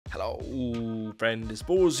Hello, friend, it's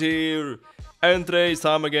Boras here, and today's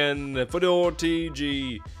time again for the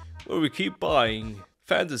RTG, where we keep buying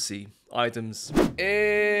fantasy items.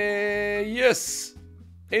 Yes,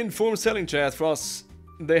 informed selling chat for us.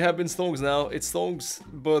 They have been stonks now, it's stonks,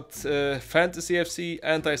 but Fantasy FC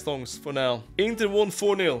anti-stonks for now. Inter won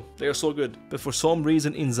 4-0, they are so good. But for some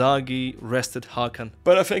reason Inzaghi rested Hakan.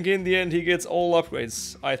 But I think in the end he gets all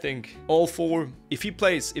upgrades, I think. All 4. If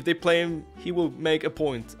they play him, he will make a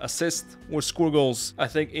point, assist or score goals. I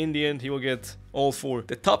think in the end he will get all 4.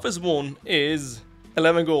 The toughest one is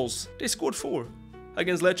 11 goals. They scored 4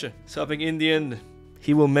 against Lecce. So I think in the end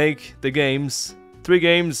he will make the games. 3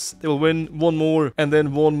 games, they will win 1 more, and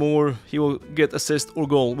then 1 more, he will get assist or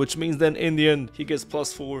goal, which means then in the end, he gets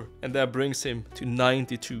 +4, and that brings him to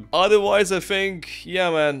 92. Otherwise, I think,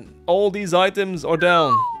 yeah man, all these items are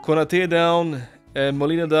down. Konate down,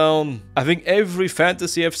 Molina down. I think every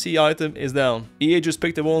Fantasy FC item is down. EA just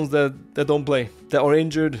picked the ones that don't play, that are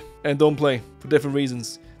injured and don't play for different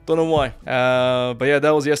reasons. Don't know why. But yeah,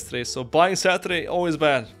 that was yesterday. So buying Saturday, always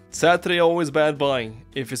bad. Saturday, always bad buying.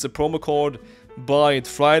 If it's a promo card, buy it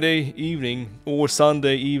Friday evening or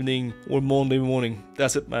Sunday evening or Monday morning.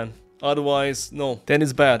 That's it, man. Otherwise, no. Then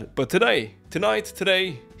it's bad. But today,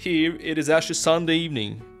 here, it is actually Sunday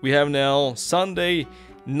evening. We have now Sunday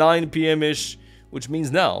 9 p.m.-ish, which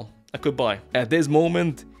means now I could buy. At this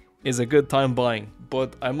moment is a good time buying.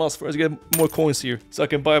 But I must first get more coins here so I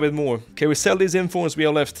can buy a bit more. Okay, we sell these informs we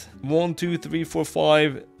have left. 1, 2, 3, 4,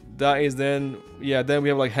 5. That is then, yeah, then we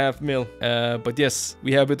have like half mil. But yes,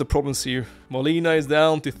 we have a bit of problems here. Molina is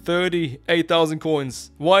down to 38,000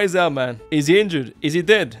 coins. Why is that, man? Is he injured? Is he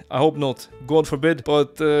dead? I hope not. God forbid.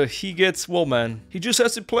 But he gets, well, man, he just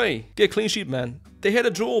has to play. Get clean sheet, man. They had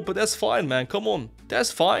a draw, but that's fine, man. Come on.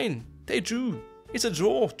 That's fine. They drew. It's a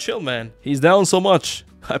draw. Chill, man. He's down so much.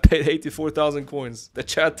 I paid 84,000 coins. The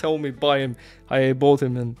chat told me buy him. I bought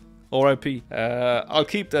him and RIP. I'll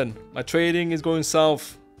keep then. My trading is going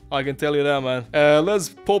south. I can tell you that, man. Let's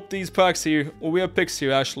pop these packs here. Well, we have picks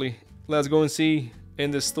here, actually. Let's go and see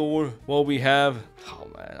in the store what we have. Oh,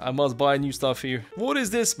 man. I must buy new stuff here. What is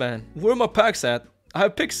this, man? Where are my packs at? I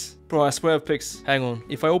have picks. Bro, I swear I have picks. Hang on.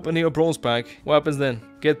 If I open here a bronze pack, what happens then?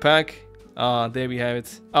 Get pack. Ah, there we have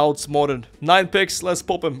it. Outsmarted. 9 picks. Let's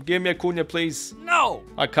pop them. Give me a Cunha, please. No!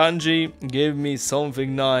 Akanji. Give me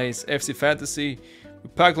something nice. FC Fantasy. We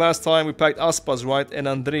packed last time. We packed Aspas, right? And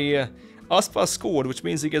Andrea. Aspas scored, which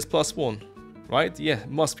means he gets +1, right? Yeah,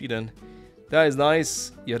 must be then. That is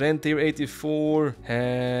nice. Llorente 84.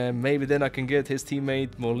 Maybe then I can get his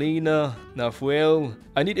teammate Molina, Nafuel.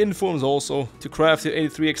 I need informs also to craft the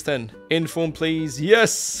 83x10. Inform, please.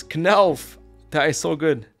 Yes, Knauf. That is so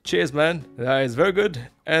good. Cheers, man. That is very good.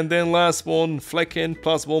 And then last one, Flecken,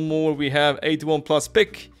 +1 more. We have 81 plus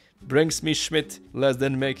pick. Brings me Schmidt. Let's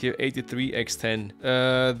then make here 83x10.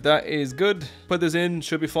 That is good. Put this in,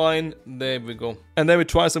 should be fine. There we go. And then we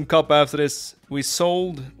try some cup after this. We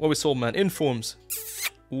sold, what we sold, man? Informs.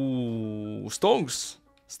 Ooh, stonks.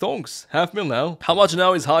 Stonks. Half mil now. How much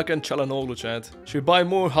now is Hakan Çalhanoğlu, chat? Should we buy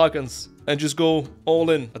more Hakans and just go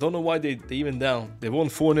all in? I don't know why they even down. They won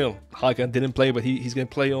 4-0. Hakan didn't play, but he's gonna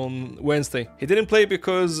play on Wednesday. He didn't play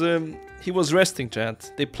because he was resting,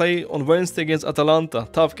 chat. They play on Wednesday against Atalanta.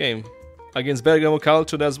 Tough game. Against Bergamo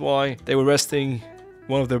Calcio, that's why they were resting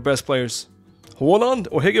one of their best players. Holland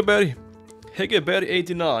or Hegerberg? Hegerberg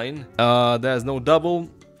 89. There's no double.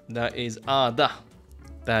 That is Ada.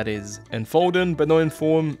 That is Foden, but no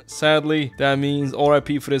inform. Sadly, that means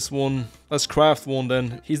RIP for this one. Let's craft one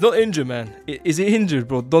then. He's not injured, man. Is he injured,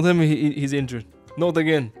 bro? Don't tell me he's injured. Not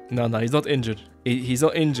again. No, he's not injured. He's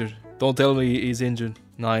not injured. Don't tell me he's injured.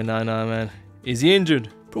 Nah, man. Is he injured?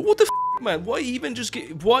 Bro, what the f, man? Why even just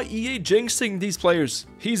get... Why EA jinxing these players?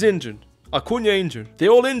 He's injured. Acuna injured. They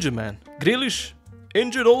all injured, man. Grealish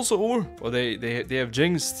injured also, or... Well, they have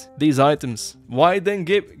jinxed these items. Why then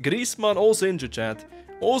give... Griezmann also injured, chat.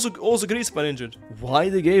 Also Griezmann injured. Why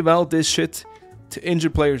they gave out this shit to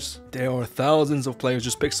injured players? There are thousands of players.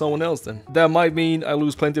 Just pick someone else then. That might mean I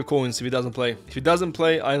lose plenty of coins if he doesn't play. If he doesn't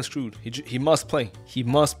play, I am screwed. He must play. He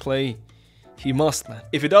must play. He must, man.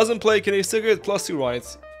 If he doesn't play, can he still get +2, right?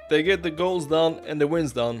 They get the goals done and the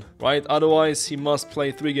wins done, right? Otherwise, he must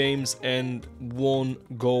play 3 games and 1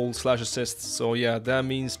 goal/assist. So yeah, that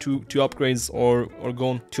means two upgrades are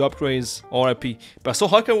gone. 2 upgrades, RIP. But I saw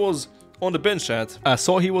Hakan was on the bench, chat. I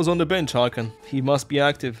saw he was on the bench, Hakan. He must be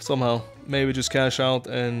active somehow. Maybe just cash out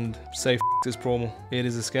and say f this promo. It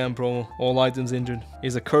is a scam promo. All items injured.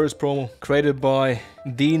 It's a cursed promo. Created by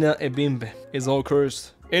Dina Ebimbe. It's all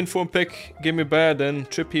cursed. Inform pick. Give me bad then.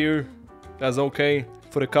 Trip here. That's okay.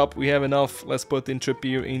 For the cup, we have enough. Let's put in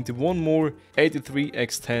Trippier into one more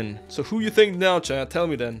 83x10. So who you think now, chat? Tell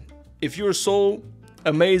me then. If you're so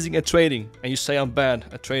amazing at trading and you say I'm bad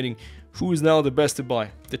at trading, who is now the best to buy?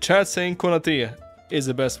 The chat saying Konaté is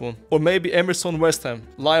the best one. Or maybe Emerson West Ham.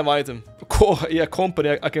 Live item. Yeah,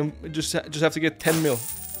 company. I can just have to get 10 mil.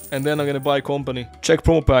 And then I'm gonna buy company. Check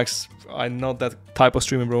promo packs. I'm not that type of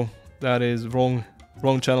streamer, bro. That is wrong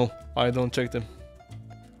channel. I don't check them.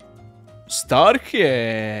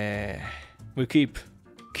 Starke. We keep.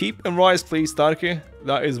 Keep and rise, please, Starke.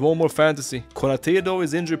 That is one more fantasy. Konaté, though,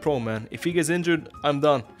 is injury prone, man. If he gets injured, I'm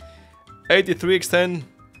done. 83x10.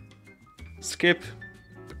 Skip.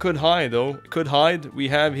 Could hide, though. Could hide. We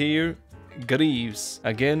have here Greaves.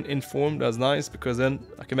 Again, informed. That's nice, because then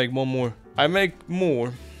I can make one more. I make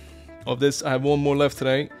more of this. I have one more left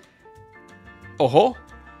today. Oh,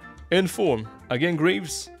 inform. Again,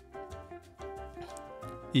 Greaves.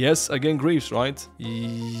 Yes, again, Greaves, right?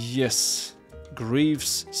 Yes.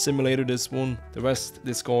 Greaves simulator this one. The rest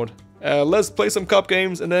discard. Let's play some cup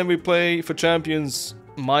games and then we play for champions.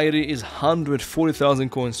 Mighty is 140,000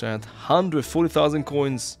 coins, chat. 140,000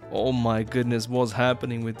 coins. Oh my goodness, what's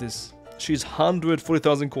happening with this? She's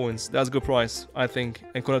 140,000 coins. That's a good price, I think.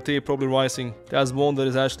 And Konaté probably rising. That's one that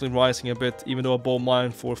is actually rising a bit, even though I bought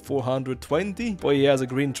mine for 420. But he has a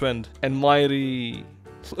green trend. And Mighty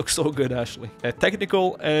looks so good, actually.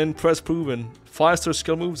 Technical and press proven. 5-star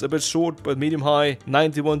skill moves, a bit short, but medium high.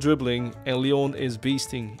 91 dribbling. And Leon is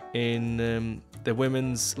beasting in the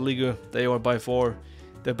women's Liga. They are by far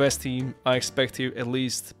the best team. I expect here at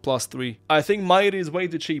least +3. I think Mighty is way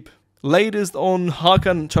too cheap. Latest on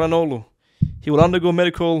Hakan Çalhanoğlu. He will undergo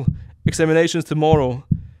medical examinations tomorrow.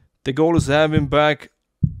 The goal is to have him back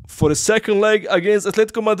for the second leg against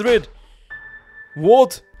Atletico Madrid.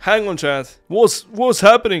 What? Hang on, chat. What's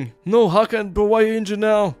happening? No, Hakan, bro, why are you injured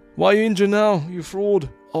now? Why are you injured now? You fraud.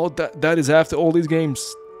 Oh, that is after all these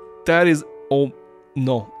games. That is... Oh,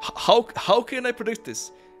 no. How can I predict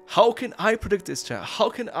this? How can I predict this, chat? How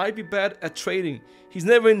can I be bad at trading? He's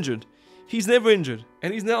never injured. He's never injured.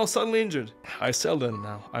 And he's now suddenly injured. I sell then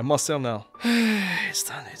now. I must sell now. It's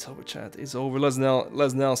done. It's over, chat. It's over. Let's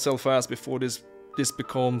now sell fast before this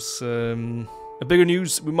becomes... A bigger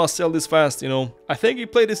news, we must sell this fast, you know. I think he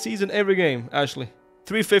played this season every game, actually.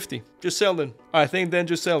 350. Just sell then. I think then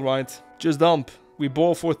just sell, right? Just dump. We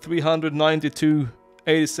bought for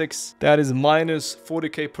 392.86. That is minus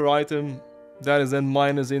 40k per item. That is then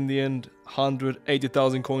minus, in the end,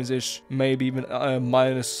 180,000 coins-ish. Maybe even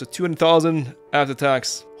minus 200,000 after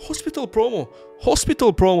tax. Hospital promo.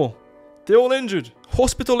 Hospital promo. They're all injured.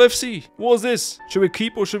 Hospital FC. What's this? Should we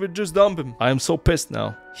keep or should we just dump him? I am so pissed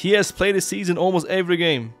now. He has played this season almost every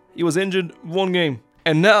game. He was injured one game.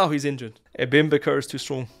 And now he's injured. Bimbeker is too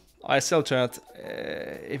strong. I sell, chat.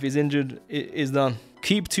 If he's injured, it's done.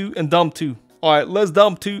 Keep 2 and dump 2. Alright, let's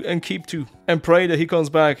dump 2 and keep 2. And pray that he comes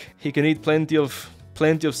back. He can eat plenty of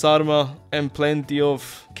sarma and plenty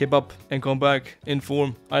of kebab and come back in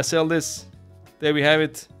form. I sell this. There we have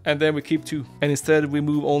it. And then we keep 2. And instead we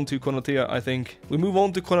move on to Konaté, I think. We move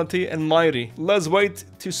on to Konaté and Mighty. Let's wait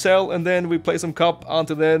to sell and then we play some cup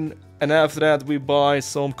until then. And after that we buy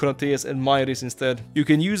some Konatés and Mighties instead. You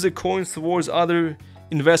can use the coins towards other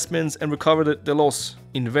investments and recover the loss.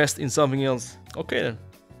 Invest in something else. Okay then.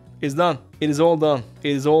 It's done. It is all done.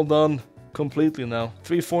 It is all done completely now.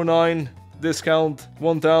 349 discount.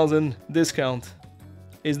 1000 discount.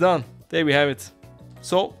 It's done. There we have it.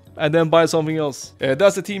 So... and then buy something else.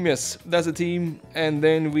 That's the team, yes. That's the team. And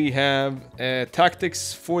then we have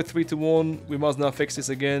tactics 4-3-1. We must not fix this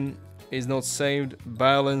again. It's not saved.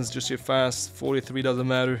 Balance, just your fast. 43 doesn't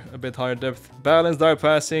matter. A bit higher depth. Balance, direct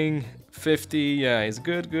passing. 50. Yeah, it's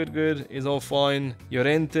good. It's all fine.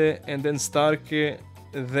 Llorente and then Starke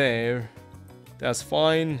there. That's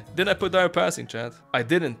fine. Didn't I put direct passing, chat? I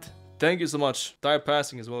didn't. Thank you so much. Direct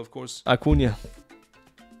passing as well, of course. Acuna.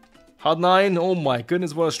 Hot 9, oh my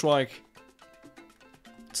goodness, what a strike.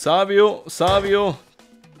 Savio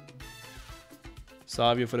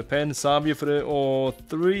for the pen, Savio for the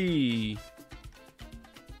 3.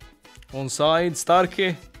 Onside,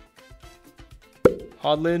 Starke.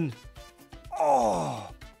 Hodlin. Oh.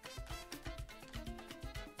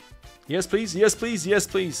 Yes, please,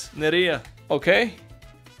 Nerea. Okay.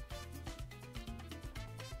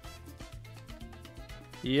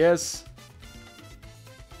 Yes.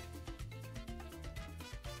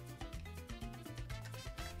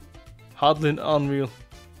 Hodlin, unreal.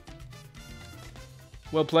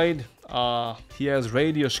 Well played. He has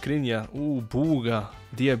Radio Skriniar. Ooh, Buga.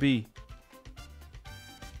 DB.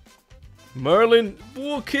 Merlin.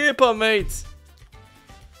 Ooh, keeper, mate.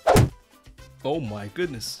 Oh my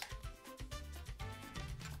goodness.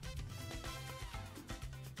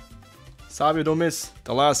 Savio, don't miss.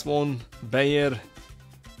 The last one. Bayer.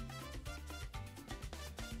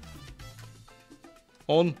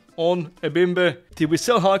 On, Ebimbe. Did we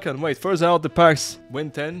sell Hakan? Wait, first out the packs. Win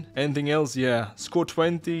 10. Anything else? Yeah. Score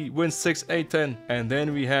 20. Win 6, 8, 10. And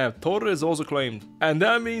then we have Torres also claimed. And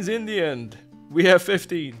that means in the end, we have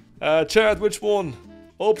 15. Chat, which one?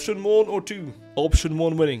 Option 1 or 2? Option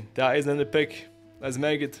 1 winning. That isn't the pick. Let's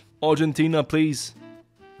make it. Argentina, please.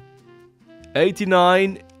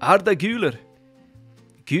 89. Arda Güler.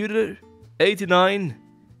 Güler. 89.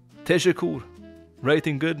 Teşekkür.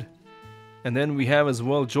 Rating good. And then we have as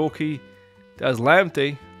well Jockey. That's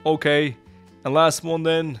Lamptey. Okay. And last one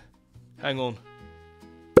then. Hang on.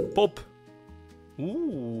 Pop.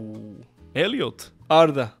 Ooh. Elliot.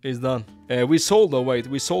 Arda is done. We sold though, wait.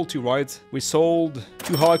 We sold 2, right? We sold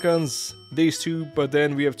 2 Hakans. These 2. But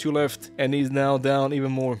then we have 2 left. And he's now down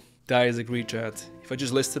even more. That is a great chat. If I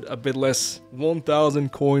just listed a bit less.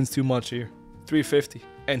 1,000 coins too much here. 350.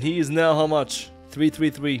 And he is now how much?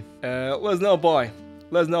 333. Let's now buy.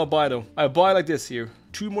 Let's now buy though. I buy like this here.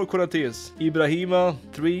 2 more Konateas. Ibrahima,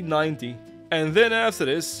 390. And then after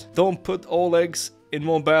this, don't put all eggs in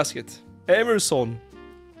one basket. Emerson.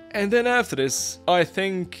 And then after this, I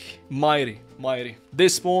think Mighty.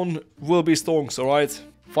 This one will be Stonks, alright?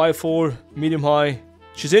 5'4", medium high.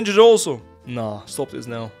 She's injured also. Nah, stop this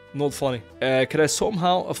now. Not funny. Can I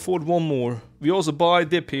somehow afford one more? We also buy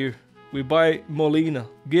Dip here. We buy Molina.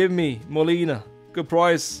 Give me Molina. Good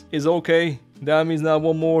price. Is okay. That means now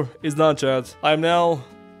one more is done, chat. I'm now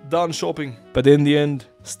done shopping. But in the end,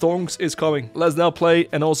 Stonks is coming. Let's now play.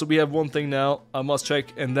 And also we have one thing now I must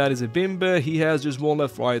check. And that is a Bimbe. He has just one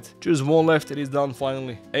left, right? Just one left and he's done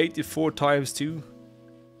finally. 84 times 2.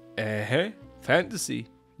 Fantasy.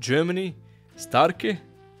 Germany. Starke.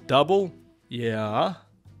 Double. Yeah.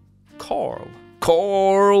 Carl.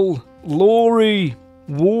 Laurie.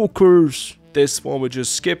 Walkers. This one we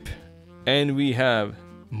just skip. And we have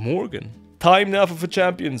Morgan. Time now for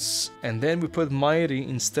champions. And then we put Mighty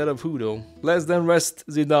instead of Hudo. Let's then rest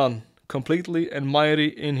Zidane completely and Mighty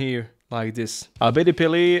in here. Like this. Abedi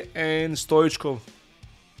Pelé and Stoichkov.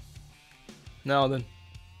 Now then.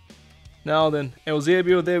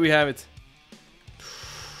 Eusebio, there we have it.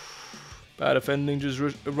 Bad defending, just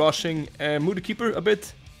rushing. Moody keeper a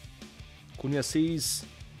bit. Cunha sees.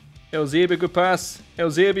 Eusebio, good pass.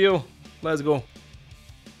 Eusebio, let's go.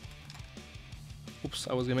 Oops,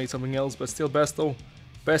 I was gonna make something else, but still Besto.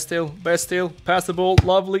 Bestil, pass the ball,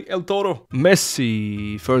 lovely, El Toro.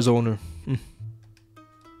 Messi, first owner.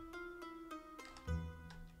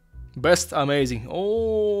 Best, amazing.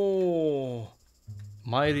 Oh,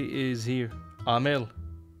 Mighty is here. Amel.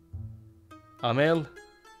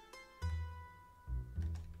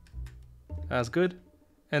 That's good.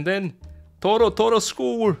 And then Toro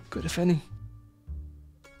score. Good defending.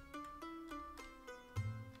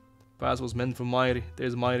 Pass was meant for Mighty.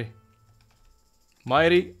 There's Mighty.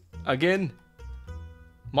 Mighty again.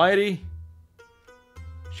 Mighty.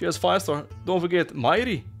 She has 5-star. Don't forget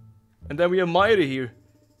Mighty. And then we have Mighty here.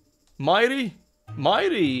 Mighty.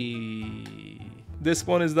 This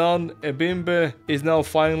one is done. Ebimbe is now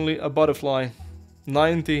finally a butterfly.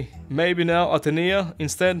 90. Maybe now Atenea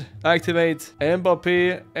instead. Activate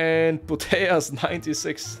Mbappe and Puteas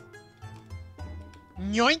 96.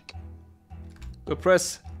 Yoink. Good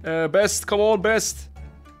press. Best, come on, best.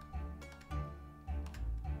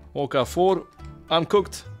 Walker 4. I'm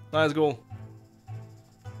cooked. Nice goal.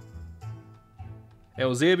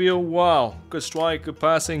 Eusebio, wow. Good strike, good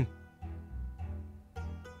passing.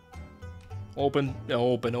 Open.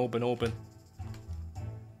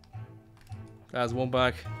 That's one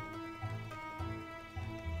back.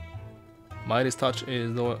 Mighty's touch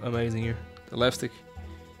is amazing here. The left stick.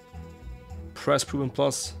 Press proven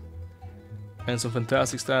plus. And some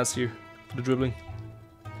fantastic stats here for the dribbling.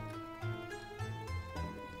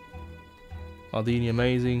 Maldini,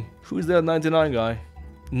 amazing. Who's that 99 guy?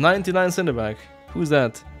 99 center back. Who's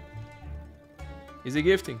that? Is he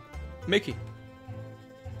gifting? Mickey.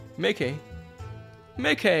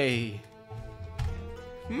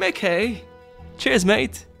 Cheers,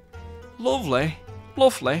 mate. Lovely.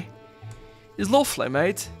 It's lovely,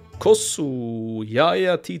 mate. Kosu,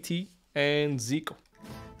 Yaya, TT, and Zico.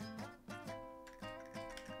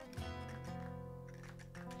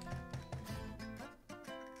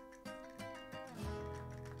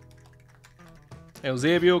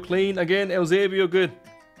 Eusebio clean again. Eusebio good.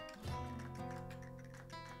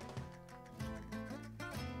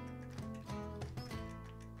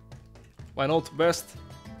 Why not? Best.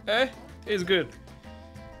 Is good.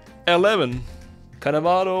 11.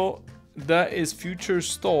 Cannavaro. That is future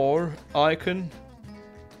star icon.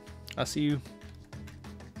 I see you.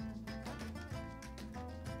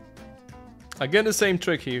 Again, the same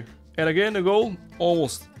trick here. And again, a goal.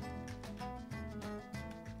 Almost.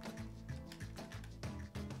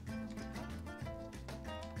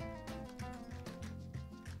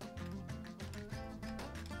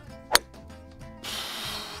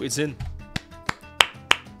 It's in.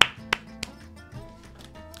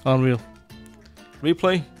 Unreal.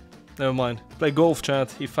 Replay? Never mind. Play golf,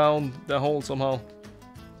 chat. He found the hole somehow.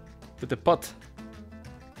 With the putt.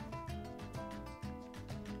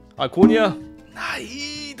 Acuna. Nah,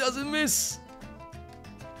 he doesn't miss.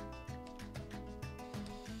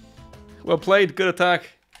 Well played. Good attack.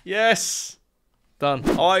 Yes. Done.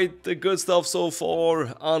 Alright, the good stuff so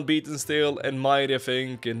far. Unbeaten still and mighty, I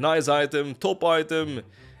think. A nice item. Top item.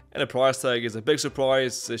 And the price tag is a big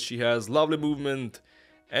surprise. She has lovely movement.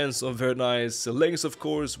 And some very nice links, of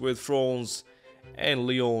course, with Franz and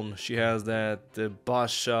Leon. She has that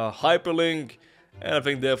Basha hyperlink. And I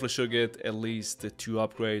think definitely should get at least 2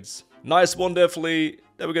 upgrades. Nice one, definitely.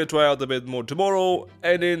 That we're gonna try out a bit more tomorrow.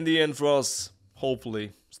 And in the end for us,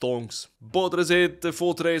 hopefully, Stonks. But that is it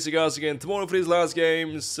for today. See you guys again tomorrow for these last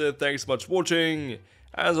games. Thanks so much for watching.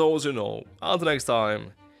 As always, you know, until next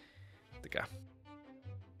time. Take care.